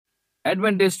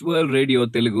Adventist world radio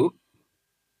Telugu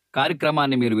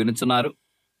కార్యక్రమాన్ని మీరు వినుచున్నారు.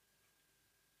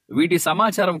 వీటి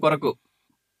సమాచారం కొరకు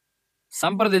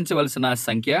సంప్రదించవలసిన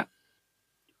సంఖ్య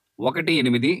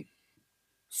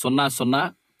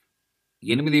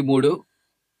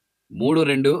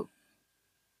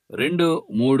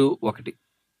 1800833231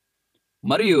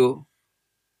 మరియు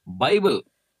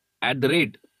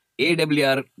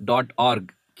bible@awr.org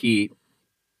కి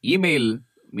ఈమెయిల్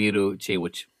మీరు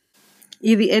చేయవచ్చు.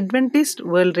 ఇది adventist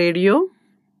world radio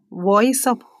voice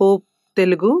of hope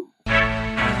Telugu.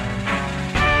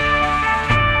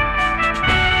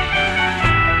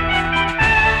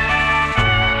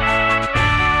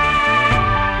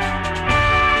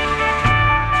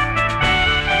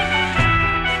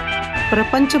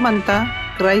 ప్రపంచమంతా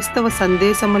క్రైస్తవ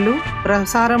సందేశములు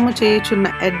ప్రసారము చేయుచున్న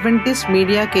అడ్వెంటిస్ట్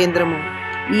మీడియా కేంద్రము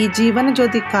ఈ జీవన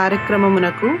జ్యోతి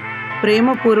కార్యక్రమమునకు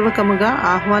ప్రేమపూర్వకముగా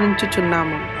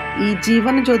ఆహ్వానించుచున్నాము. ఈ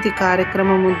జీవన జ్యోతి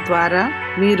కార్యక్రమము ద్వారా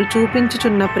మీరు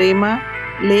చూపించుచున్న ప్రేమ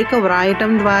లేఖ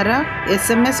వ్రాయటం ద్వారా,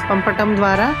 SMS పంపటం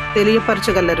ద్వారా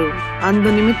తెలియపరచగలరు. అందు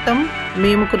నిమిత్తం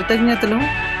మేము కృతజ్ఞతలు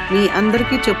మీ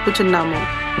అందరికీ చెప్పుచున్నాము.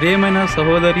 ప్రియమైన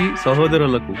సహోదరి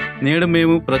సహోదరులకు, నేడు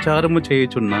మేము ప్రచారము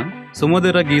చేయుచున్న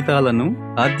సుమధుర గీతాలను,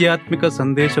 ఆధ్యాత్మిక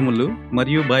సందేశములు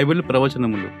మరియు బైబిల్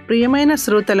ప్రవచనములు ప్రియమైన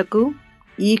శ్రోతలకు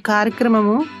ఈ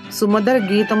కార్యక్రమము సుమధుర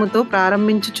గీతముతో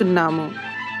ప్రారంభించుచున్నాము.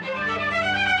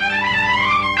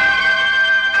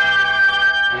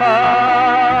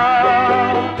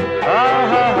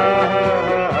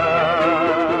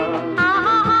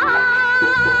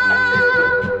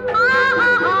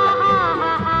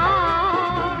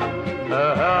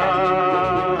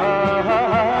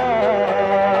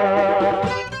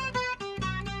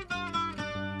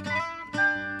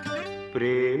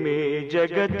 ప్రేమే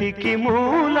జగతికి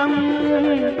మూలం,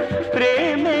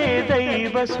 ప్రేమే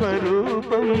దైవ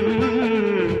స్వరూపం,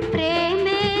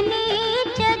 ప్రేమే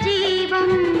నిత్య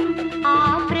జీవం, ఆ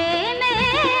ప్రేమే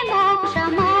మోక్ష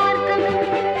మార్గం.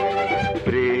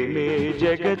 ప్రేమే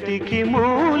జగతికి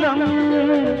మూలం,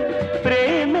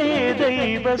 ప్రేమే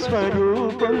దైవ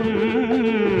స్వరూపం,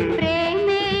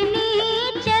 ప్రేమే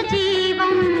నిత్య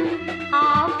జీవం, ఆ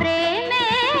ప్రేమే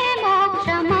మోక్ష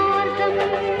మార్గం.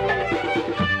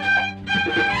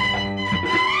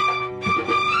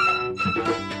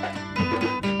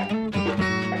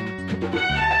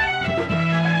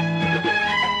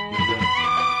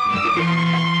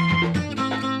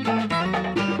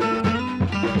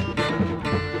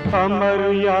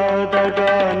 అమర్యాదగా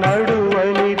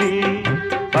నడువనిది,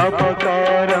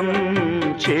 అపకారం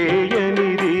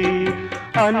చేయనిది,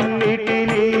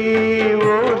 అన్నిటినీ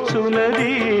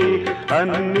ఓర్చునది,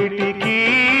 అన్నిటికీ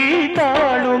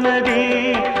తాళునది.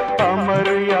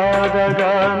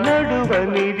 అమర్యాదగా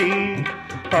నడువనిది,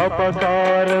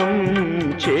 అపకారం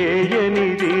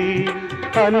చేయనిది,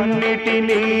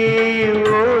 అన్నిటినీ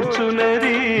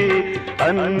ఓర్చునది,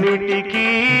 అన్నిటికీ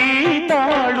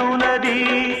తాళునది.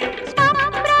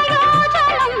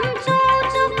 ప్రయోజనం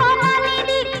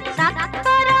చూచుకొననిది,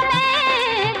 సత్వరమే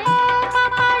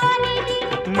కోపపడనిది,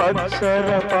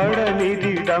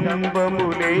 మత్సరపడనిది, డంబము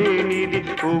లేనిది,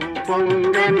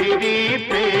 ఉప్పొంగనిది,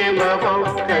 ప్రేమ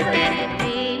ఒక్కటి.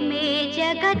 ప్రేమే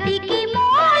జగతికి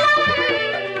మూలం,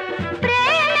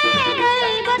 ప్రేమే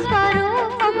దైవ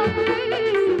స్వరూపం,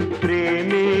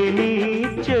 ప్రేమే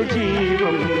నిత్య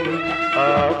జీవం, ఆ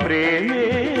ప్రేమే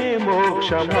మోక్ష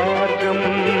మార్గం.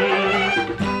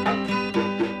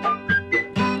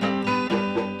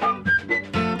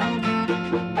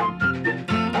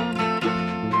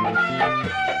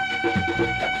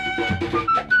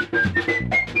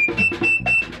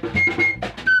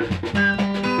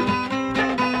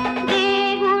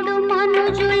 దేవుడు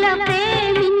మనుజుల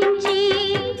ప్రేమించి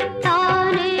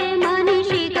తానే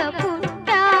మనిషిగా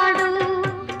పుట్టాడు,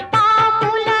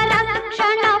 పాపుల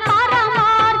రక్షణ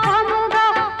పరమార్థముగా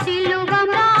సిలువ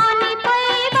మ్రానిపై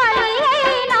బలి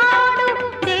అయినాడు.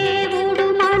 దేవుడు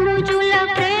మనుజుల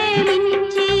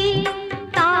ప్రేమించి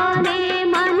తానే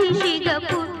మనిషిగా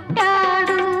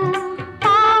పుట్టాడు,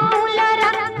 పాపుల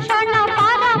రక్షణ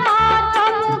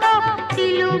పరమార్థముగా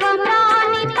సిలువ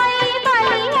మ్రానిపై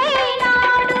బలి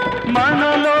అయినాడు.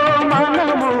 మనలో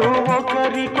మనము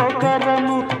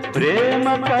ఒకరికొకరము ప్రేమ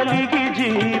కలిగి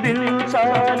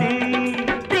జీవించాలి.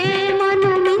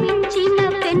 ప్రేమను మించిన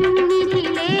పెన్నిధి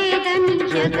లేదని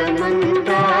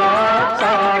జగమంతా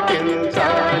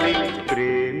సాటించాలి.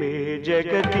 ప్రేమే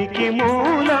జగతికి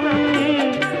మూలం,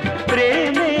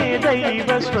 ప్రేమే దైవ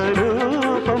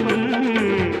స్వరూపం,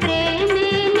 ప్రేమే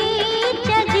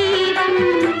నిత్య జీవం,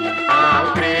 ఆ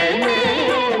ప్రేమే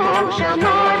మోక్ష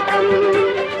మార్గం,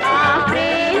 ఆ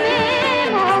ప్రేమే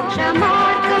మోక్ష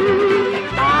మార్గం,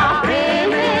 ఆ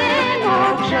ప్రేమే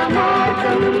మోక్ష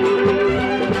మార్గం.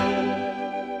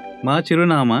 మా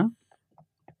చిరునామా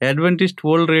Adventist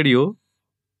world radio,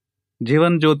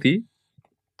 Jeevan Jyoti,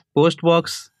 post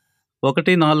box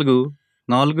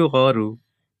 1446,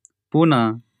 Poona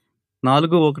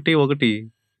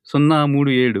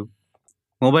 411037.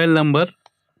 Mobile number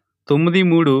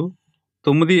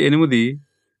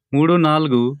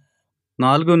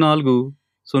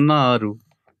 9398344406,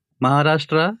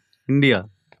 Maharashtra, India.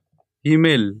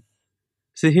 Email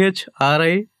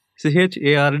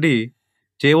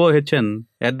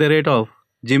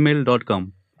CHRICHARDJOHN@gmail.com.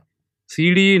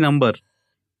 CDE number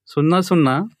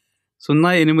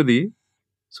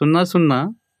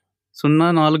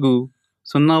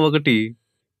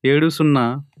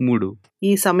 00080004017003.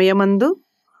 ఈ సమయమందు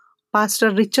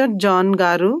పాస్టర్ రిచర్డ్ జాన్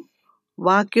గారు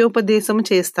వాక్యోపదేశం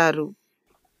చేస్తారు.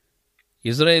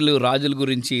 ఇజ్రాయేలు రాజుల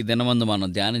గురించి దినమందు మనం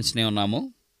ధ్యానించనే ఉన్నాము.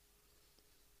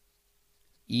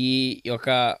 ఈ యొక్క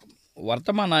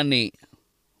వర్తమానాన్ని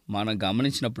మనం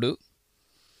గమనించినప్పుడు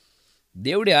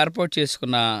దేవుడు ఏర్పాటు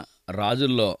చేసుకున్న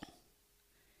రాజుల్లో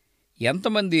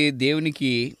ఎంతమంది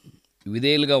దేవునికి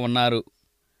విధేయులుగా ఉన్నారు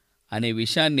అనే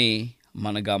విషయాన్ని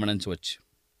మనం గమనించవచ్చు.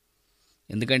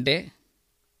 ఎందుకంటే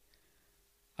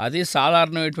అదే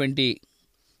సాధారణమైనటువంటి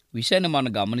విషయాన్ని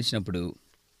మనం గమనించినప్పుడు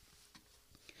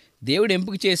దేవుడు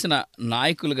ఎంపిక చేసిన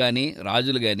నాయకులు కానీ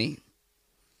రాజులు కానీ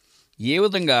ఏ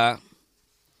విధంగా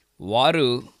వారు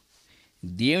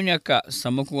దేవుని యొక్క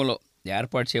సమ్ముఖంలో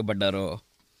ఏర్పాటు చేయబడ్డారో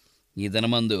ఈ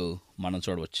దినమందు మనం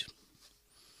చూడవచ్చు.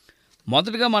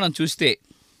 మొదటగా మనం చూస్తే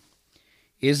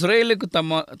ఇజ్రాయేలుకు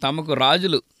తమకు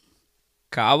రాజులు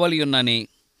కావలి ఉన్నని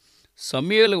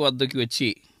సమూయేలు వద్దకు వచ్చి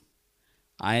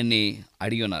ఆయన్ని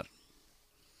అడిగి ఉన్నారు.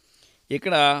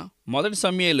 ఇక్కడ మొదటి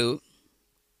సమూయేలు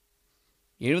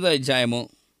 8వ అధ్యాయము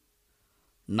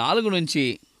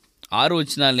 4-6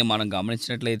 వచనాల్ని మనం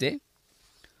గమనించినట్లయితే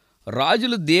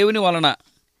రాజులు దేవుని వలన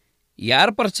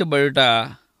ఏర్పరచబడుట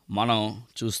మనం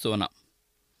చూస్తూ ఉన్నాం.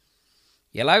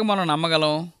 ఎలాగ మనం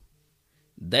నమ్మగలం?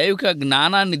 దైవిక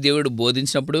జ్ఞానాన్ని దేవుడు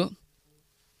బోధించినప్పుడు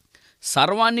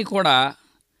సర్వాన్ని కూడా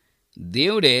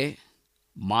దేవుడే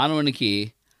మానవునికి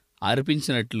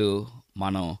అర్పించినట్లు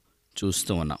మనం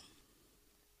చూస్తూ ఉన్నాం.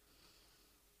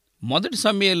 మొదటి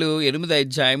సమూయేలు 8వ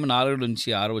అధ్యాయం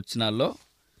 4-6 వచనాల్లో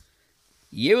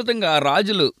ఏ విధంగా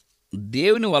రాజులు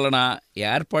దేవుని వలన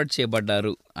ఏర్పాటు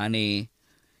చేయబడ్డారు అని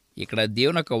ఇక్కడ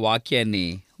దేవుని యొక్క వాక్యాన్ని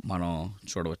మనం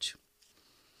చూడవచ్చు.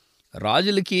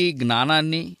 రాజులకి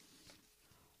జ్ఞానాన్ని,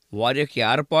 వారి యొక్క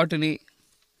ఏర్పాటుని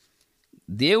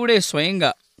దేవుడే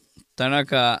స్వయంగా తన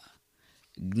యొక్క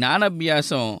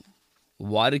జ్ఞానాభ్యాసం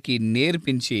వారికి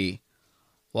నేర్పించి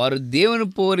వారు దేవుని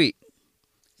పోరి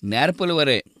నేర్పల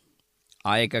వరే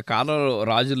ఆ యొక్క కాలంలో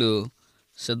రాజులు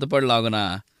సిద్ధపడలాగున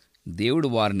దేవుడు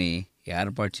వారిని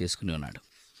ఏర్పాటు చేసుకుని ఉన్నాడు.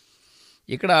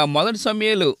 ఇక్కడ మొదటి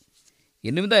సమూయేలు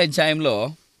 8వ అధ్యాయంలో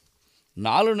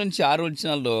 4-6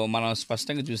 వచనాల్లో మనం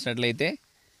స్పష్టంగా చూసినట్లయితే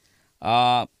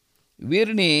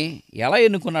వీరిని ఎలా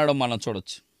ఎన్నుకున్నాడో మనం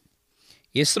చూడవచ్చు.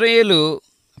 ఇశ్రాయేలు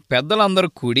పెద్దలందరూ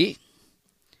కూడి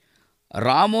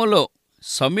రామోలో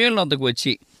సమూయేలు వద్దకు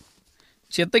వచ్చి,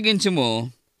 చిత్తగించుము,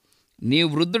 నీ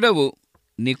వృద్ధుడవు,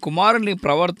 నీ కుమారుని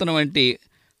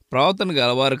ప్రవర్తన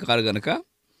గలవారు కారు గనుక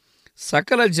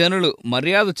సకల జనులు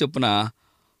మర్యాద చొప్పున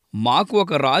మాకు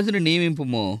ఒక రాజుని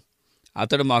నియమింపుము,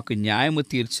 అతడు మాకు న్యాయము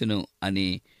తీర్చును అని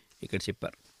ఇక్కడ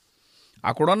చెప్పారు.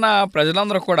 అక్కడున్న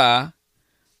ప్రజలందరూ కూడా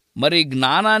మరి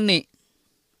జ్ఞానాన్ని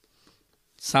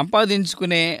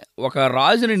సంపాదించుకునే ఒక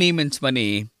రాజుని నియమించమని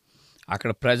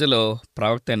అక్కడ ప్రజలు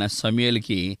ప్రవక్త అయిన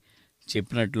సమూయేలుకి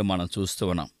చెప్పినట్లు మనం చూస్తూ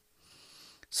ఉన్నాం.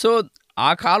 సో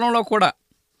ఆ కాలంలో కూడా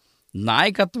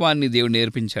నాయకత్వాన్ని దేవుడు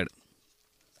నేర్పించాడు.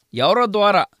 ఎవరో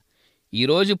ద్వారా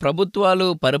ఈరోజు ప్రభుత్వాలు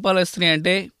పరిపాలిస్తున్నాయి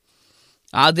అంటే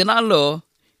ఆ దినాల్లో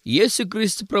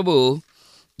యేసుక్రీస్తు ప్రభు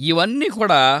ఇవన్నీ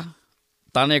కూడా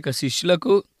తన యొక్క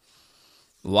శిష్యులకు,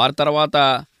 వారి తర్వాత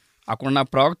అక్కడున్న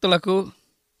ప్రవక్తల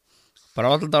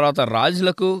తర్వాత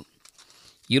రాజులకు,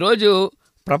 ఈరోజు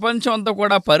ప్రపంచం అంతా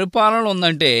కూడా పరిపాలన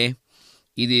ఉందంటే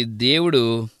ఇది దేవుడు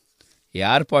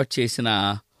ఏర్పాటు చేసిన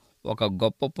ఒక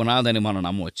గొప్ప పునాదని మనం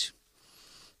నమ్మవచ్చు.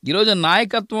 ఈరోజు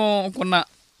నాయకత్వం కొన్న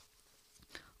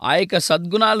ఆ యొక్క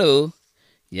సద్గుణాలు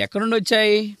ఎక్కడి నుండి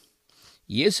వచ్చాయి?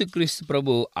 యేసుక్రీస్తు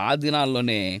ప్రభు ఆ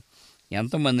దినాల్లోనే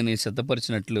ఎంతమందిని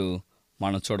సిద్ధపరిచినట్లు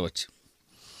మనం చూడవచ్చు.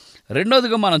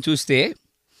 రెండోదిగా మనం చూస్తే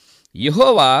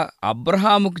యెహోవా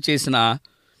అబ్రహాముకు చేసిన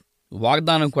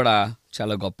వాగ్దానం కూడా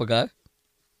చాలా గొప్పగా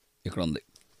ఇక్కడ ఉంది.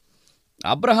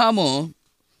 అబ్రహాము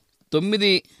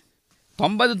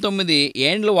 99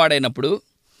 ఏండ్లు వాడైనప్పుడు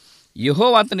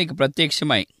యెహోవా అతనికి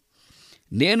ప్రత్యక్షమై,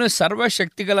 నేను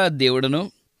సర్వశక్తిగల దేవుడను,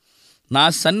 నా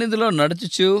సన్నిధిలో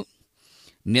నడుచుచు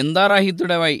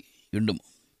నిందారహితుడవై ఉండుము,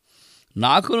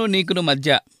 నాకును నీకును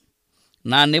మధ్య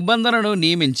నా నిబంధనను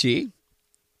నియమించి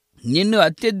నిన్ను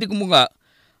అత్యధికముగా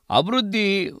అభివృద్ధి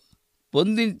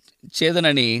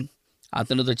పొందించేదనని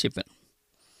అతనితో చెప్పాను.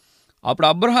 అప్పుడు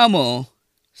అబ్రహాము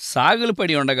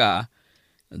సాగిలపడి ఉండగా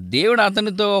దేవుడు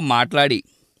అతనితో మాట్లాడి,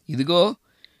 ఇదిగో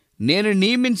నేను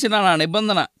నియమించిన నా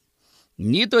నిబంధన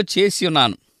నీతో చేసి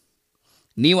ఉన్నాను.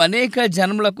 నీవు అనేక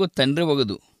జన్మలకు తండ్రి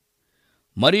వగదు,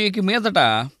 మరియు ఇక మీదట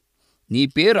నీ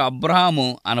పేరు అబ్రహాము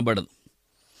అనబడదు.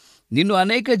 నిన్ను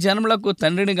అనేక జన్మలకు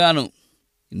తండ్రినిగాను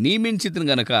నియమించితిని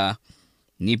గనుక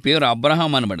నీ పేరు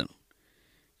అబ్రహాం అనబడను.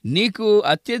 నీకు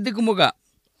అత్యధికముగా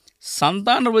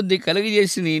సంతాన వృద్ధి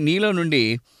కలిగజేసి నీలో నుండి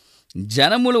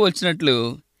జనములు వచ్చినట్లు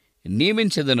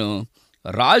నియమించదను,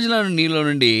 రాజులను నీలో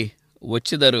నుండి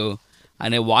వచ్చెదరు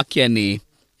అనే వాక్యాన్ని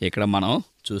ఇక్కడ మనం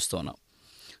చూస్తున్నాం.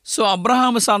 సో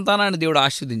అబ్రహాము సంతానాన్ని దేవుడు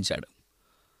ఆశీర్వదించాడు.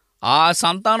 ఆ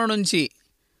సంతానం నుంచి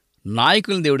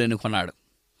నాయకులను దేవుడు ఎన్నుకున్నాడు,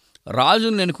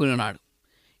 రాజులను ఎన్నుకుని ఉన్నాడు.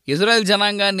 ఇజ్రాయెల్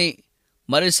జనాంగాన్ని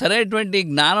మరి సరైనటువంటి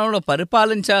జ్ఞానంలో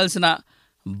పరిపాలించాల్సిన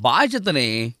బాధ్యతని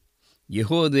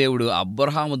యెహోవా దేవుడు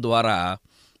అబ్రహాము ద్వారా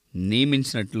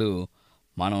నియమించినట్లు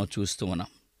మనం చూస్తూ ఉన్నాం.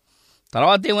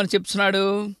 తర్వాత ఏమని చెప్తున్నాడు?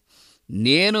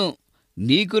 నేను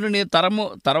నీకును నీ తరము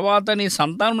తర్వాత నీ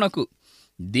సంతానమునకు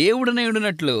దేవుడనే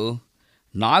ఉండినట్లు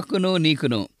నాకును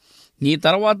నీకును నీ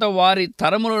తర్వాత వారి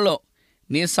తరములలో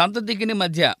నీ సంతతికి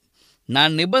మధ్య నా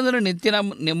నిబంధన నిత్య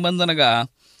నిబంధనగా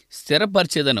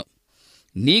స్థిరపరిచేదను.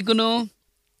 నీకును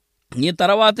నీ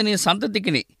తర్వాత నీ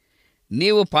సంతతికి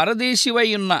నీవు పరదేశివై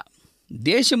ఉన్న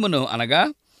దేశమును అనగా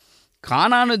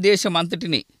కానాను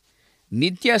దేశమంతటిని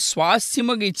నిత్య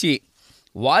స్వాస్థ్యముగా ఇచ్చి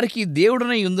వారికి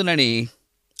దేవుడనై ఉందునని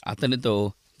అతనితో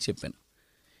చెప్పాను.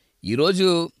 ఈరోజు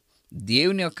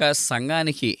దేవుని యొక్క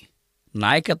సంఘానికి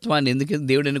నాయకత్వాన్ని ఎందుకు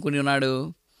దేవుడు ఎన్నుకుని ఉన్నాడు?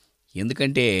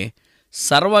 ఎందుకంటే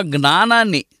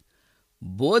సర్వజ్ఞానాన్ని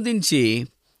బోధించి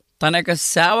తన యొక్క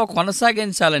సేవ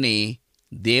కొనసాగించాలని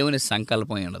దేవుని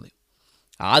సంకల్పం ఉన్నది.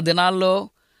 ఆ దినాల్లో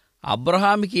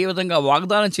అబ్రహాముకి ఏ విధంగా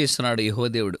వాగ్దానం చేస్తున్నాడు యెహోవా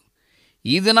దేవుడు,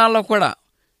 ఈ దినాల్లో కూడా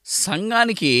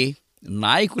సంఘానికి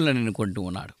నాయకులను ఎన్నుకుంటూ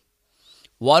ఉన్నాడు.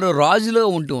 వారు రాజులో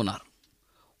ఉంటూ ఉన్నారు,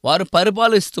 వారు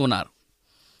పరిపాలిస్తూ ఉన్నారు.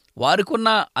 వారికి ఉన్న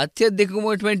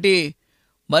అత్యధికమైనటువంటి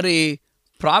మరి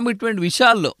ప్రాముఖ్యమైన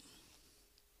విషయాల్లో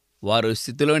వారు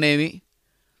స్థితిలోనేమి,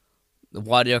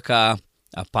 వారి యొక్క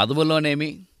పదవులోనేమి,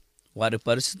 వారి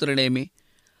పరిస్థితులనేమి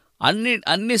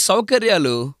అన్ని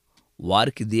సౌకర్యాలు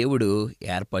వారికి దేవుడు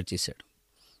ఏర్పాటు చేశాడు.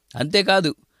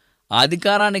 అంతేకాదు ఆ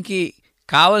అధికారానికి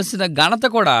కావలసిన ఘనత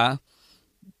కూడా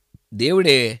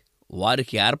దేవుడే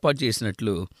వారికి ఏర్పాటు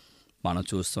చేసినట్లు మనం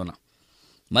చూస్తున్నాం.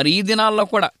 మరి ఈ దినాల్లో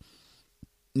కూడా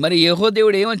మరి యెహోవా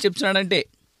దేవుడు ఏమని చెప్తున్నాడంటే,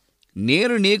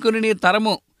 నేను నీకుని నీ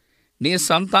తరము నీ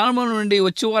సంతానము నుండి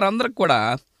వచ్చే వారందరికి కూడా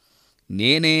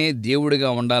నేనే దేవుడిగా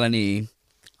ఉండాలని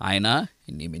ఆయన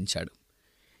నియమించాడు.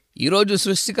 ఈరోజు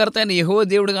సృష్టికర్త అయిన యెహోవా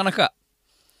దేవుడు గనక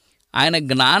ఆయన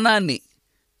జ్ఞానాన్ని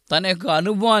తన యొక్క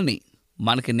అనుభవాన్ని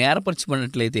మనకి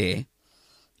నేర్పరచబడినట్లయితే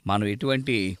మనం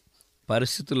ఎటువంటి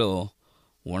పరిస్థితిలో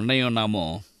ఉన్నామో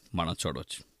మనం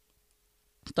చూడవచ్చు.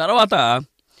 తర్వాత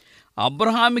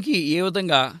అబ్రహాముకి ఏ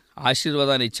విధంగా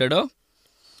ఆశీర్వాదాన్ని ఇచ్చాడో,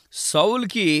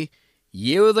 సౌలుకి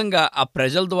ఏ విధంగా ఆ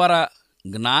ప్రజల ద్వారా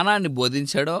జ్ఞానాన్ని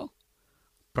బోధించాడో,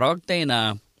 ప్రవక్త అయిన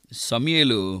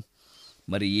సమూయేలు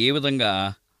మరి ఏ విధంగా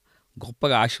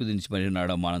గొప్పగా ఆశీర్వదించబడి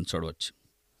ఉన్నాడో మనం చూడవచ్చు.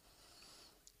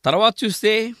 తర్వాత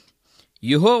చూస్తే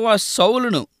యెహోవా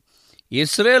సౌలును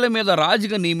ఇశ్రాయేలు మీద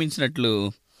రాజుగా నియమించినట్లు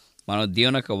మనం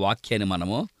దేవుని యొక్క వాక్యాన్ని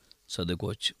మనము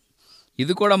చదువుకోవచ్చు.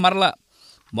 ఇది కూడా మరలా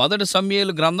మొదటి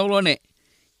సమూయేలు గ్రంథంలోనే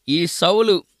ఈ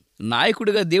సౌలు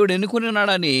నాయకుడిగా దేవుడు ఎన్నుకుని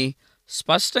ఉన్నాడని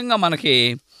స్పష్టంగా మనకి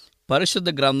పరిశుద్ధ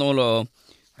గ్రంథంలో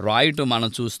రాయటం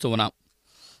మనం చూస్తూ ఉన్నాం.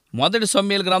 మొదటి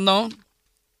సమూయేలు గ్రంథం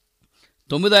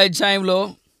 9వ అధ్యాయంలో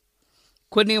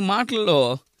కొన్ని మాటల్లో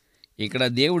ఇక్కడ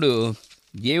దేవుడు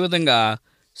ఏ విధంగా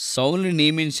సౌలుని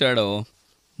నియమించాడో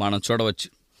మనం చూడవచ్చు.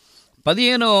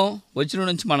 15వ వచనం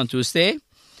నుంచి మనం చూస్తే,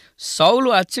 సౌలు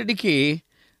అచ్చడికి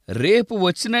రేపు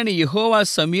వచ్చినని యెహోవా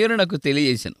సమూయేలునకు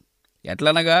తెలియజేశాను.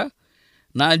 ఎట్లనగా,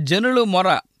 నా జనులు మొర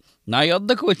నా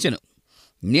యొద్దకు వచ్చెను,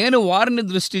 నేను వారిని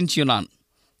దృష్టించి ఉన్నాను.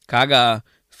 కాగా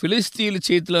ఫిలిస్తీయుల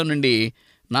చేతిలో నుండి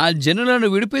నా జనులను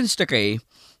విడిపించుటకై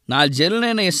నా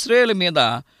జనులైన ఇశ్రాయేలు మీద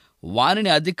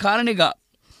వారిని అధికారినిగా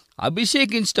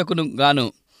అభిషేకించుటకును గాను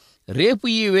రేపు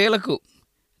ఈ వేళకు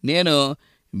నేను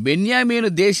బెన్యామీను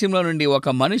దేశంలో నుండి ఒక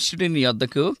మనుష్యుడిని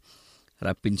యొద్దకు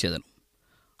రప్పించెదను.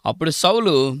 అప్పుడు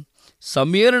సౌలు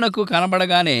సమూయేలునకు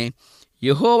కనబడగానే,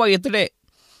 యెహోవా ఇతడే,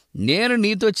 నేను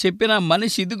నీతో చెప్పిన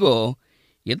మనిషి ఇదిగో,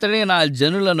 ఇతడే నా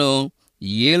జనులను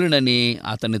ఏలునని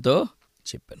అతనితో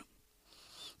చెప్పాను.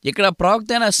 ఇక్కడ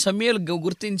ప్రవక్త అయిన సమూయేలు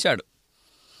గుర్తించాడు,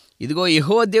 ఇదిగో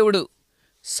యెహోవా దేవుడు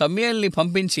సమూయేలుని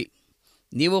పంపించి,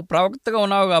 నీవు ప్రవక్తగా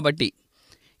ఉన్నావు కాబట్టి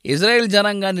ఇజ్రాయేల్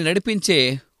జనాంగాన్ని నడిపించే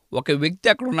ఒక వ్యక్తి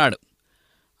అక్కడ ఉన్నాడు,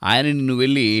 ఆయనని నువ్వు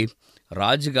వెళ్ళి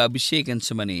రాజుగా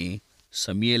అభిషేకించమని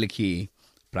సమూయేలుకి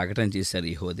ప్రకటన చేశారు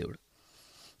యెహోవా దేవుడు.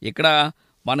 ఇక్కడ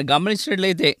మనం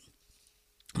గమనించినట్లయితే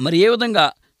మరి ఏ విధంగా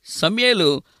సమూయేలు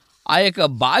ఆ యొక్క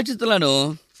బాధ్యతలను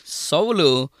సౌలు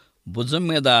భుజం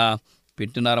మీద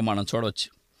పెట్టినారో మనం చూడవచ్చు.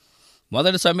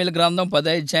 మొదటి సమూయేలు గ్రంథం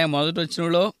 10వ అధ్యాయం 1వ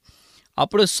వచనంలో,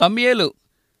 అప్పుడు సమూయేలు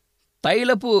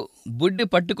తైలపు బుడ్డి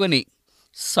పట్టుకొని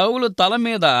సౌలు తల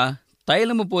మీద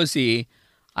తైలము పోసి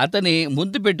అతని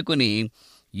ముందు పెట్టుకుని,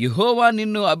 యెహోవా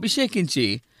నిన్ను అభిషేకించి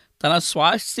తన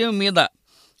స్వాస్థ్యం మీద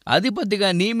అధిపతిగా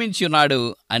నియమించి ఉన్నాడు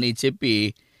అని చెప్పి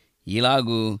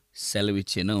ఇలాగూ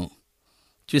సెలవిచ్చెను.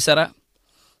 చూసారా,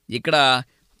 ఇక్కడ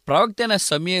ప్రవక్త అయిన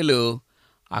సమూయేలు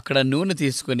అక్కడ నూనె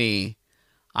తీసుకుని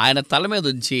ఆయన తల మీద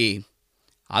ఉంచి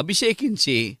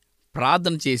అభిషేకించి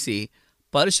ప్రార్థన చేసి,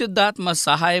 పరిశుద్ధాత్మ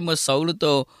సహాయము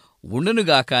సౌలుతో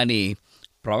ఉండునుగా కానీ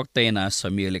ప్రవక్త అయిన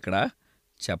సమూయేలు ఇక్కడ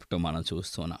చెప్పటం మనం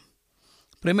చూస్తున్నాం.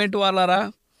 ప్రియమైన వాళ్ళారా,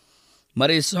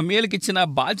 మరి సమూయేలుకి ఇచ్చిన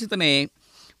బాధ్యతనే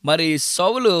మరి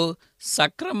సౌలు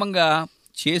సక్రమంగా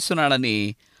చేస్తున్నాడని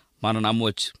మనం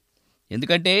నమ్మవచ్చు.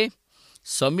 ఎందుకంటే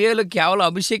సమూయేలు కేవలం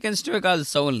అభిషేకించడమే కాదు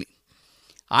సౌల్ని,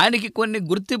 ఆయనకి కొన్ని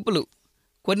గుర్తింపులు,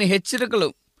 కొన్ని హెచ్చరికలు,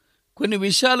 కొన్ని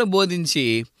విషయాలు బోధించి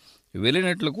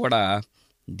వెళ్ళినట్లు కూడా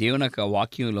దేవుని యొక్క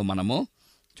వాక్యంలో మనము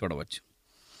చూడవచ్చు.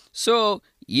 సో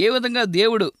ఏ విధంగా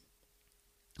దేవుడు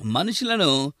మనుషులను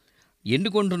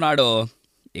ఎన్నుకుంటున్నాడో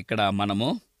ఇక్కడ మనము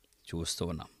చూస్తూ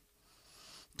ఉన్నాం.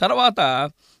 తర్వాత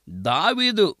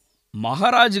దావీదు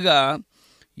మహారాజుగా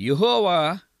యెహోవా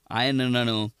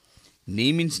ఆయనను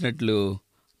నియమించినట్లు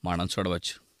మనం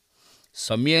చూడవచ్చు.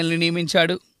 సమూయేలుని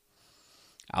నియమించాడు.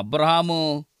 అబ్రహాము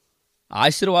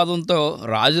ఆశీర్వాదంతో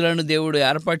రాజులను దేవుడు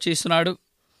ఏర్పాటు చేస్తున్నాడు.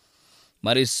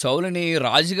 మరి సౌలుని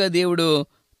రాజుగా దేవుడు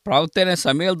ప్రవక్త అయిన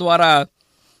సమూయేలు ద్వారా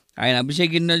ఆయన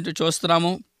అభిషేకించినట్టు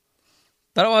చూస్తున్నాము.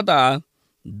 తర్వాత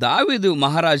దావీదు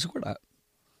మహారాజు కూడా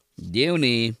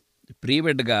దేవుని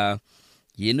ప్రియబిడ్డగా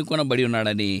ఎన్నుకొనబడి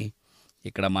ఉన్నాడని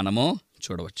ఇక్కడ మనము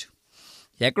చూడవచ్చు.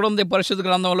 ఎక్కడుంది పరిశుద్ధ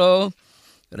గ్రంథంలో?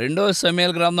 2వ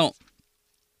సమూయేలు గ్రంథం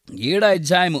 7వ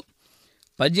అధ్యాయము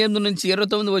 18 నుంచి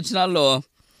 29 వచనాల్లో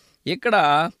ఇక్కడ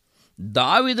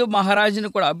దావీదు మహారాజును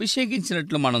కూడా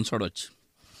అభిషేకించినట్లు మనం చూడవచ్చు.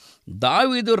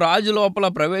 దావీదు రాజు లోపల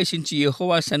ప్రవేశించి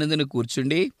యెహోవా సన్నిధిని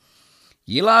కూర్చుండి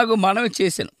ఇలాగూ మనవి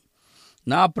చేశాను,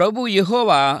 నా ప్రభు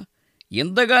యెహోవా,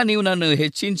 ఇంతగా నీవు నన్ను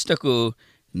హెచ్చించుటకు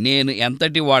నేను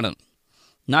ఎంతటి వాడను,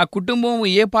 నా కుటుంబం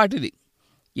ఏ పాటిది,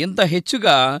 ఇంత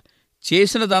హెచ్చుగా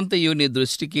చేసినదంతయు నీ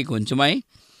దృష్టికి కొంచెమై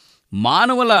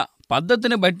మానవుల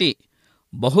పద్ధతిని బట్టి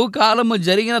బహుకాలము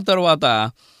జరిగిన తరువాత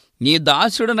నీ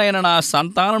దాసుడనైన నా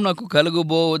సంతానం నాకు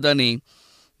కలుగుబోదని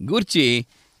గూర్చి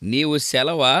నీవు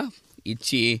సెలవ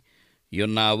ఇచ్చి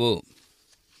ఉన్నావు.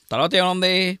 తర్వాత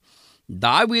ఏముంది?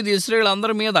 దావీదు ఇశ్రాయేలు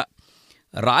అందరి మీద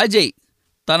రాజై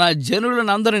తన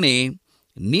జనులనందరినీ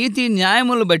నీతి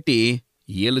న్యాయములను బట్టి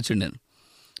ఏలుచుండెను.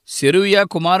 సెరూయా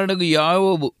కుమారుడు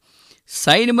యాయోబు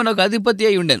సైన్యమునకు అధిపతి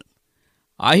అయి ఉండెను.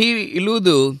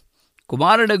 అహీలూదు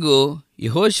కుమారుడు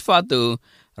యెహోషాపాతు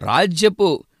రాజ్యపు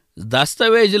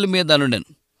దస్తవేజుల మీద నుండెను.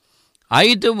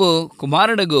 అహితుబు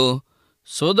కుమారుడు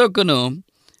సోదోకును,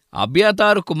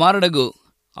 అబ్యాతారు కుమారుడు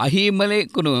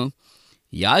అహీమెలెకును,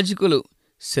 యాజకులు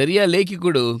సెరియా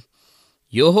లేఖికుడు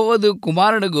యెహోదు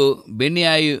కుమారుడు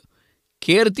బెన్యాయు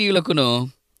కేర్తీయులకును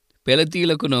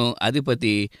పెలతీయులకును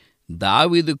అధిపతి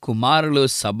దావీదు కుమారులు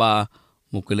సభా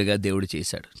ముక్కులుగా దేవుడు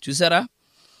చేశాడు. చూసారా,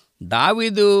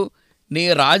 దావీదు నీ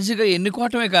రాజుగా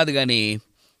ఎన్నుకోవటమే కాదు కానీ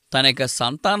తన యొక్క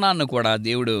సంతానాన్ని కూడా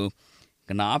దేవుడు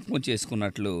జ్ఞాపకం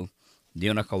చేసుకున్నట్లు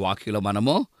దేవుని యొక్క వాక్యంలో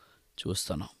మనము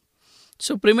చూస్తున్నాం.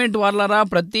 సో ప్రిమెంట్ వాళ్ళరా,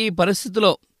 ప్రతి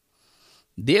పరిస్థితిలో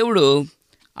దేవుడు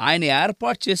ఆయన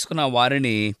ఏర్పాటు చేసుకున్న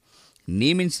వారిని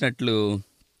నియమించినట్లు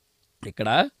ఇక్కడ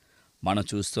మనం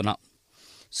చూస్తున్నాం.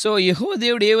 సో యెహోవా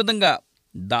దేవుడు ఏ విధంగా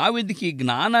దావీదుకి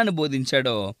జ్ఞానాన్ని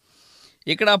బోధించాడో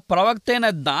ఇక్కడ ప్రవక్త అయిన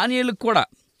దానియేలుకు కూడా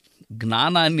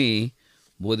జ్ఞానాన్ని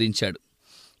బోధించాడు.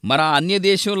 మరి ఆ అన్య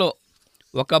దేశంలో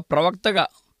ఒక ప్రవక్తగా,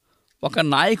 ఒక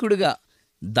నాయకుడిగా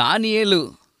దానియేలు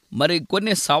మరి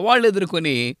కొన్ని సవాళ్ళు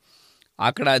ఎదుర్కొని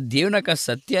అక్కడ దేవుని యొక్క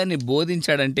సత్యాన్ని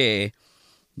బోధించాడంటే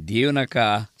దేవుని యొక్క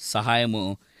సహాయము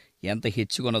ఎంత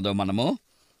హెచ్చుకున్నదో మనము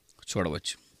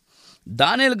చూడవచ్చు.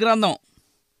 దానియేలు గ్రంథం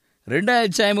 2వ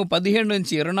అధ్యాయము 17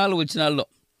 నుంచి 24 వచనాల్లో,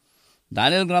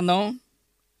 దానియేలు గ్రంథం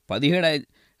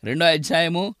 2వ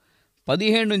అధ్యాయము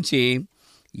 17 నుంచి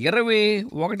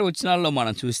 21 వచనాల్లో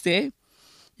మనం చూస్తే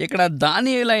ఇక్కడ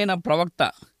దానియేలు అయిన ప్రవక్త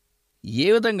ఏ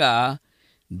విధంగా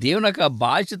దేవుని యొక్క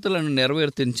బాధ్యతలను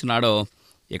నెరవేర్తించినాడో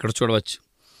ఇక్కడ చూడవచ్చు.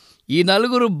 ఈ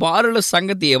నలుగురు బాలుల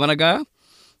సంగతి ఏమనగా,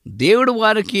 దేవుడు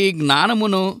వారికి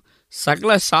జ్ఞానమును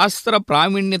సకల శాస్త్ర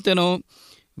ప్రావీణ్యతను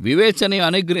వివేచన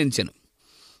అనుగ్రహించెను.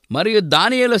 మరియు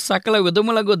దానియేలు సకల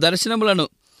విధములకు దర్శనములను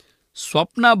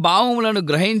స్వప్న భావములను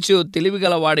గ్రహించు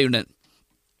తెలివిగలవాడై ఉండెను.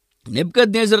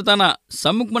 నెబుకద్నెజరు తన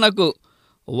సముఖమునకు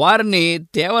వారిని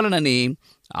తేవలనని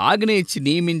ఆజ్ఞ ఇచ్చి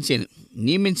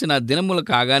నియమించిన దినములు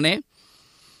కాగానే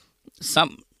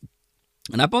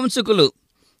నపుంసకులు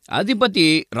అధిపతి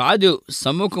రాజు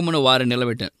సమ్ముఖమును వారు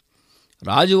నిలబెట్టారు.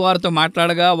 రాజు వారితో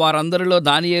మాట్లాడగా వారందరిలో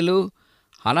దానియేలు,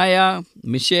 హనయా,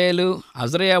 మిషేలు,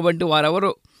 అజరయా వంటి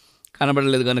వారెవరూ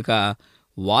కనబడలేదు కనుక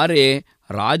వారే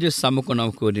రాజు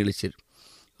సమ్ముఖమునకు నిలిచారు.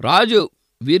 రాజు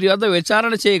వీరి వద్ద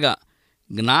విచారణ చేయగా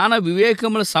జ్ఞాన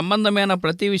వివేకముల సంబంధమైన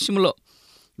ప్రతి విషయంలో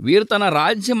వీరు తన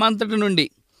రాజ్యమంతటి నుండి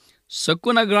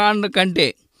శకున గ్రాండ్ కంటే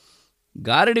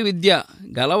గారడి విద్య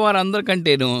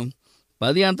గలవారందరికంటేను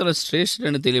 10 అంతల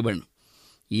శ్రేష్ఠుడని తెలియబడిను.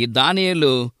 ఈ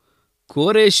దానియేలు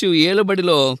కోరేషు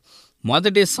ఏలుబడిలో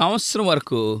మొదటి సంవత్సరం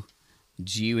వరకు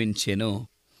జీవించెను.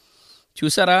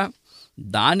 చూసారా,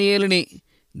 దానియేలుని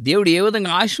దేవుడు ఏ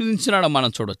విధంగా ఆశీర్వదించినాడో మనం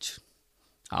చూడవచ్చు.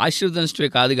 ఆశీర్వదించడమే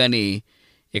కాదు కానీ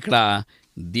ఇక్కడ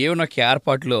దేవుని యొక్క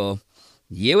ఏర్పాటులో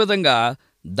ఏ విధంగా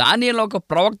దానియేలు ఒక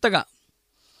ప్రవక్తగా,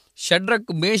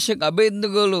 షడ్రక్, మేషక్,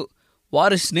 అబేద్నెగోలు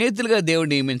వారి స్నేహితులుగా దేవుడు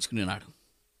నియమించుకున్నాడు.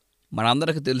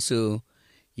 మనందరికీ తెలుసు,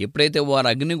 ఎప్పుడైతే వారు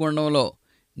అగ్నిగుండంలో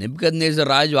నెబుకద్నెజరు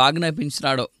రాజు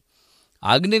ఆజ్ఞాపించినాడో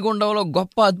అగ్నిగుండంలో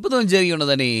గొప్ప అద్భుతం జరిగి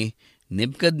ఉన్నదని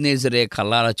నెబుకద్నెజరే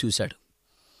కల్లారా చూశాడు.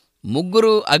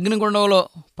 3 అగ్నిగుండంలో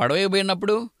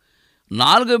పడవేయబడినప్పుడు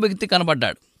 4వ వ్యక్తి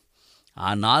కనబడ్డాడు. ఆ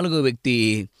 4వ వ్యక్తి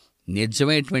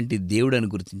నిజమైనటువంటి దేవుడని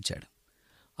గుర్తించాడు.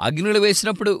 అగ్నిలో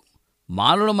వేసినప్పుడు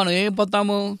మానవులు మనం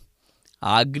ఏమైపోతాము?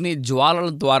 ఆ అగ్ని జ్వాలల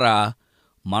ద్వారా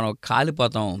మనం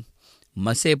కాలిపోతాం,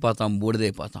 మసైపోతాం,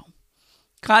 బూడిదైపోతాం.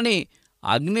 కానీ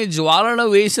అగ్ని జ్వాలలో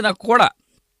వేసినా కూడా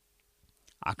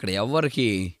అక్కడ ఎవ్వరికి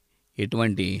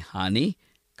ఎటువంటి హాని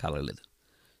కలగలేదు.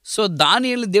 సో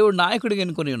దానియేలు దేవుడు నాయకుడిగా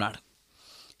ఎన్నుకొని ఉన్నాడు.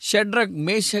 షడ్రక్,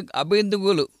 మేషక్,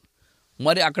 అబేద్నెగోలు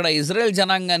మరి అక్కడ ఇజ్రాయేల్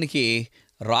జనాంగానికి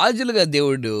రాజులుగా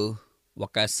దేవుడు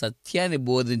ఒక సత్యాన్ని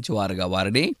బోధించేవారుగా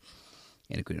వారిని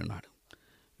ఎన్నుకొని ఉన్నాడు.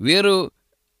 వీరు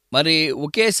మరి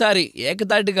ఒకేసారి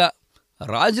ఏకతాటిగా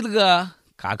రాజులుగా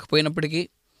కాకపోయినప్పటికీ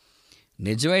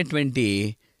నిజమైనటువంటి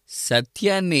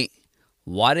సత్యాన్ని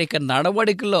వారి యొక్క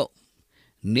నడవడికలో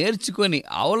నేర్చుకొని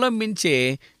అవలంబించే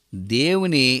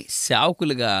దేవుని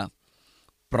సేవకులుగా,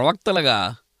 ప్రవక్తలుగా,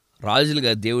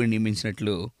 రాజులుగా దేవుడు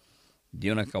నియమించినట్లు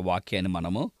దేవుని యొక్క వాక్యాన్ని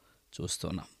మనము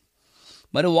చూస్తున్నాం.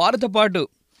 మరి వారితో పాటు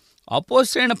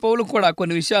అపోస్తలుడైన పౌలు కూడా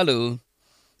కొన్ని విషయాలు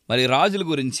మరి రాజుల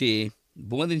గురించి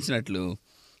బోధించినట్లు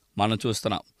మనం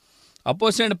చూస్తున్నాం.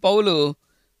 అపోస్తలుడైన పౌలు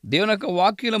దేవుని యొక్క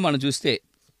వాక్యంలో మనం చూస్తే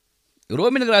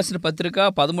రోమీయులకు రాసిన పత్రిక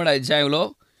 13వ అధ్యాయంలో,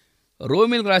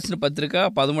 రోమీయులకు రాసిన పత్రిక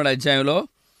 13వ అధ్యాయంలో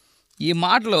ఈ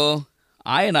మాటలో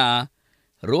ఆయన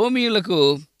రోమీయులకు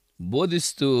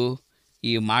బోధిస్తూ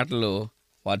ఈ మాటలు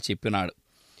వారు చెప్పినాడు.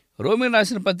 రోమీయులకు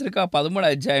రాసిన పత్రిక 13వ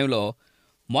అధ్యాయంలో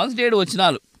మొదటి 7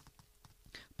 వచనాలు,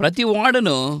 ప్రతి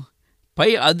వాడును పై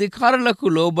అధికారులకు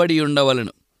లోబడి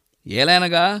ఉండవలను,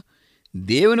 ఏలైనగా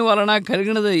దేవుని వలన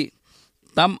కలిగినది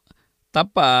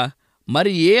తప్ప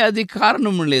మరి ఏ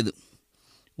అధికారము లేదు.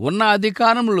 ఉన్న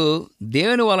అధికారములు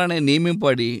దేవుని వలనే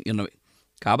నియమింపబడి ఉన్నవి.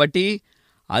 కాబట్టి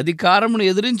అధికారమును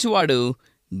ఎదిరించువాడు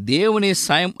దేవుని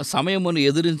సమయమును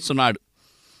ఎదిరించున్నాడు.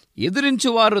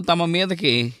 ఎదిరించువారు తమ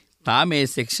మీదకి తామే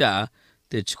శిక్ష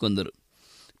తెచ్చుకుందరు.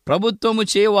 ప్రభుత్వము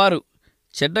చేయవారు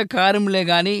చెడ్డ కార్యములే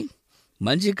గాని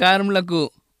మంచి కార్యములకు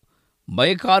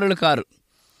భయకారులు కారు.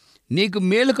 నీకు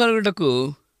మేలు కలుగుటకు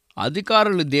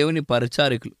అధికారులు దేవుని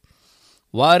పరిచారకులు.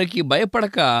 వారికి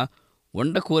భయపడక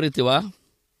ఉండకోరితివా?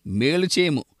 మేలు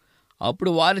చేయము,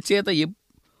 అప్పుడు వారి చేత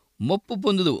మొప్పు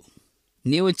పొందుదువు.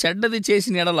 నీవు చెడ్డది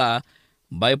చేసిన ఎడల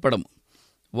భయపడము.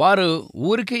 వారు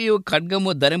ఊరికేయు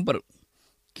ఖడ్గము ధరింపరు.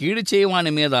 కీడు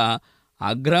చేయవాని మీద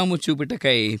అగ్రహము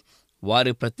చూపిటకై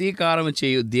వారి ప్రతీకారం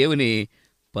చేయు దేవుని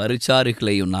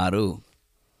పరిచారకులై ఉన్నారు.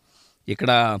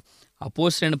 ఇక్కడ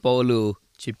అపోస్తలుడైన పౌలు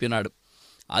చెప్పినాడు,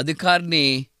 అధికారిని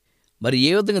మరి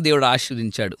ఏ విధంగా దేవుడు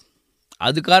ఆశీర్వదించాడు,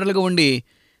 అధికారులుగా ఉండి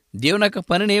దేవుని యొక్క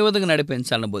పనిని ఏ విధంగా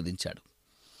నడిపించాలని బోధించాడు.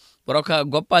 మరొక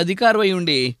గొప్ప అధికారి అయి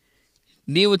ఉండి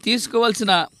నీవు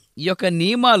తీసుకోవాల్సిన ఈ యొక్క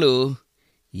నియమాలు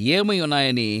ఏమై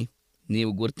ఉన్నాయని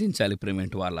నీవు గుర్తించాలి.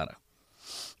 ప్రేమేంటి వాళ్ళారా,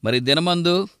 మరి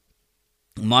దినమందు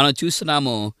మనం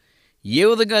చూస్తున్నాము ఏ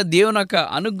విధంగా దేవుని యొక్క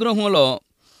అనుగ్రహంలో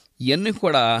ఇవన్నీ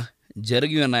కూడా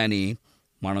జరిగి ఉన్నాయని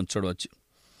మనం చూడవచ్చు.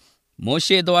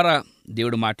 మోషే ద్వారా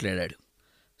దేవుడు మాట్లాడాడు.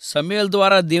 సమూయేలు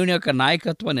ద్వారా దేవుని యొక్క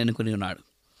నాయకత్వాన్ని ఎన్నుకుని ఉన్నాడు.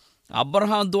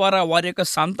 అబ్రహాం ద్వారా వారి యొక్క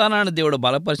సంతానాన్ని దేవుడు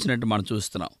బలపరిచినట్టు మనం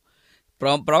చూస్తున్నాం.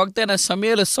 ప్రవక్త అయిన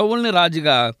సమూయేలు సౌలుని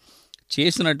రాజుగా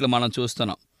చేసినట్లు మనం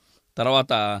చూస్తున్నాం.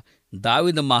 తర్వాత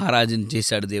దావీదు మహారాజుని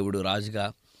చేశాడు దేవుడు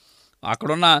రాజుగా.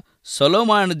 అక్కడున్న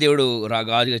సొలొమోను దేవుడు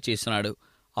రాజుగా చేసినాడు.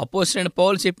 అపోస్తలుడైన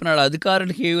పౌలు చెప్పినాడు,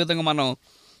 అధికారునికి ఏ విధంగా మనం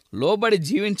లోబడి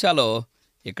జీవించాలో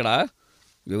ఇక్కడ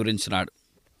వివరించినాడు.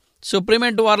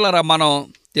 ప్రియమైన వారలారా,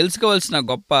 మనం తెలుసుకోవాల్సిన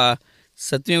గొప్ప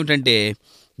సత్యం ఏమిటంటే,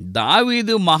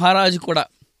 దావీదు మహారాజు కూడా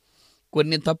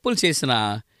కొన్ని తప్పులు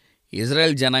చేసిన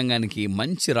ఇజ్రాయెల్ జనాంగానికి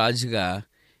మంచి రాజుగా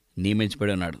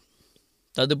నియమించబడి ఉన్నాడు.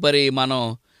 తదుపరి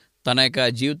మనం తన యొక్క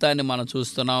జీవితాన్ని మనం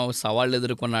చూస్తున్నాం. సవాళ్ళు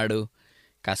ఎదుర్కొన్నాడు,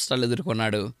 కష్టాలు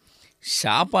ఎదుర్కొన్నాడు,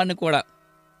 శాపాన్ని కూడా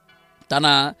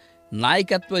తన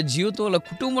నాయకత్వ జీవితంలో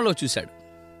కుటుంబంలో చూశాడు.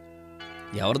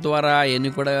 ఎవరి ద్వారా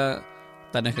ఎన్ని కూడా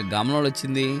తన యొక్క గమనంలో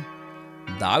వచ్చింది?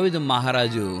 దావీదు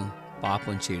మహారాజు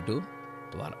పాపం చేయటం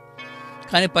ద్వారా.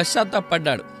 కానీ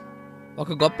పశ్చాత్తాపడ్డాడు,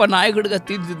 ఒక గొప్ప నాయకుడిగా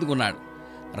తీర్చిదిద్దుకున్నాడు,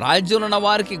 రాజ్యంలో ఉన్న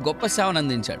వారికి గొప్ప సేవను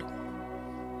అందించాడు.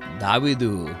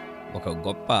 దావీదు ఒక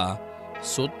గొప్ప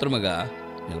సూత్రముగా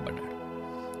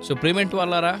నిలబడ్డాడు. ప్రియమైన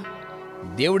వాళ్ళారా,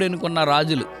 దేవుడు ఎన్నుకున్న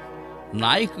రాజులు,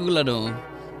 నాయకులను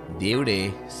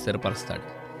దేవుడే స్థిరపరుస్తాడు.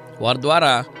 వారి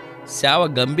ద్వారా సేవ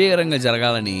గంభీరంగా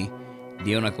జరగాలని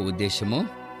దేవుని యొక్క ఉద్దేశము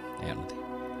ఉన్నది.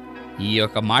 ఈ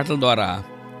యొక్క మాటల ద్వారా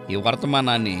ఈ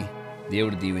వర్తమానాన్ని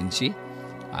దేవుడు దీవించి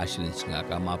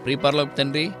ఆశీర్వదించుగాక. మా ప్రియ పరలోక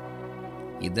తండ్రి,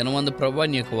 ఈ దినమందు ప్రభువా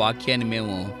నీ యొక్క వాక్యాన్ని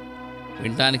మేము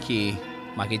వినటానికి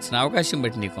మాకు ఇచ్చిన అవకాశం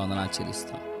బట్టి నీకు వందనాలు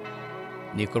చెల్లిస్తాం.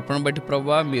 నీ కృపను బట్టి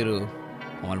ప్రభువా మీరు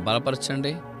మమ్మల్ని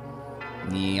బలపరచండి.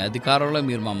 నీ అధికారంలో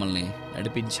మీరు మమ్మల్ని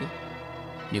నడిపించి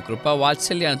నీ కృపా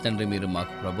వాత్సల్యాన్ని తండ్రి మీరు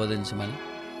మాకు ప్రబోధించమని,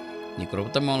 నీ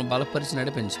కృపతో మమ్మల్ని బలపరిచి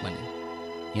నడిపించమని,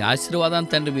 నీ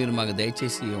ఆశీర్వాదాన్ని తండ్రి మీరు మాకు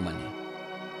దయచేసి ఇవ్వమని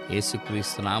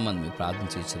యేసుక్రీస్తు నామమున మేము ప్రార్థన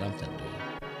చేస్తున్నాం తండ్రి.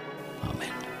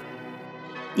 ఆమేన్.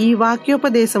 ఈ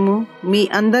వాక్యోపదేశము మీ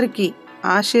అందరికీ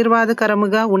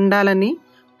ఆశీర్వాదకరముగా ఉండాలని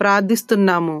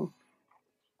ప్రార్థిస్తున్నాము.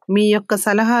 మీ యొక్క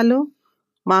సలహాలు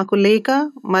మాకు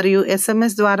లేఖ మరియు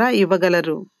SMS ద్వారా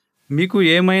ఇవ్వగలరు. మీకు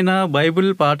ఏమైనా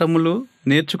బైబిల్ పాఠములు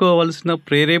నేర్చుకోవలసిన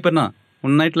ప్రేరేపణ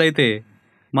ఉన్నట్లయితే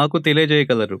మాకు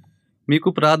తెలియజేయగలరు. మీకు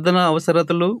ప్రార్థన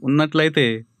అవసరతలు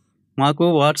ఉన్నట్లయితే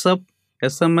మాకు వాట్సాప్,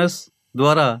 SMS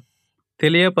ద్వారా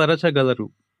తెలియపరచగలరు.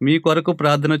 మీ కొరకు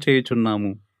ప్రార్థన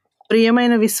చేయుచున్నాము.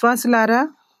 ప్రియమైన విశ్వాసులారా,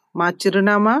 మా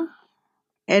చిరునామా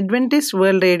Adventist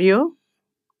world radio,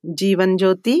 Jeevan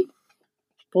Jyoti,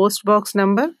 post box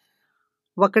number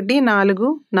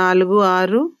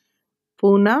 1446,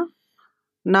 Poona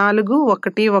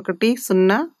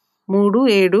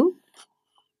 411037,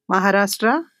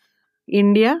 Maharashtra,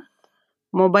 India.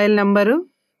 Mobile number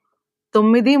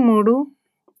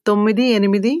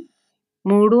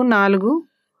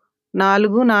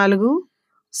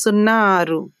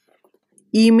 9338344406.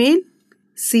 Email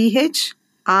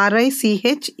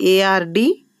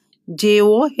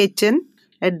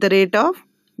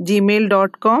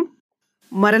richardjohn@gmail.com.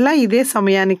 మరలా ఇదే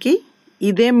సమయానికి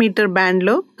ఇదే మీటర్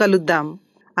బ్యాండ్లో కలుద్దాం.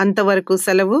 అంతవరకు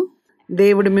సెలవు.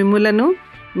 దేవుడు మిమ్ములను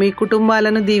మీ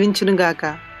కుటుంబాలను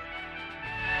దీవించునుగాక.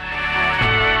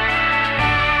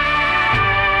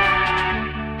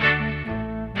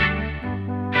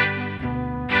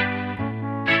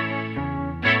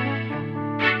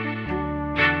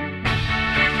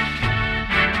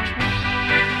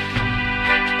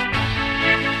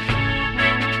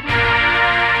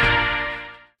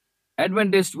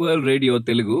 అడ్వెంటిస్ట్ వరల్డ్ రేడియో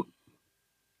తెలుగు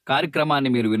కార్యక్రమాన్ని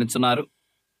మీరు వినుచున్నారు.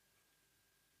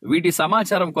 వీటి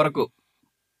సమాచారం కొరకు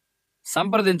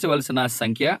సంప్రదించవలసిన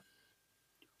సంఖ్య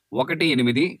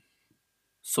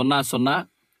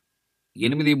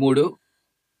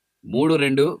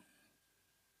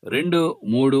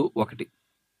 1800833231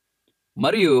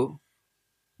 మరియు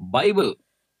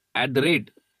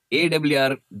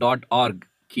bible@awr.org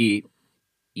కి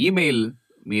ఈమెయిల్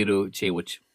మీరు చేయవచ్చు.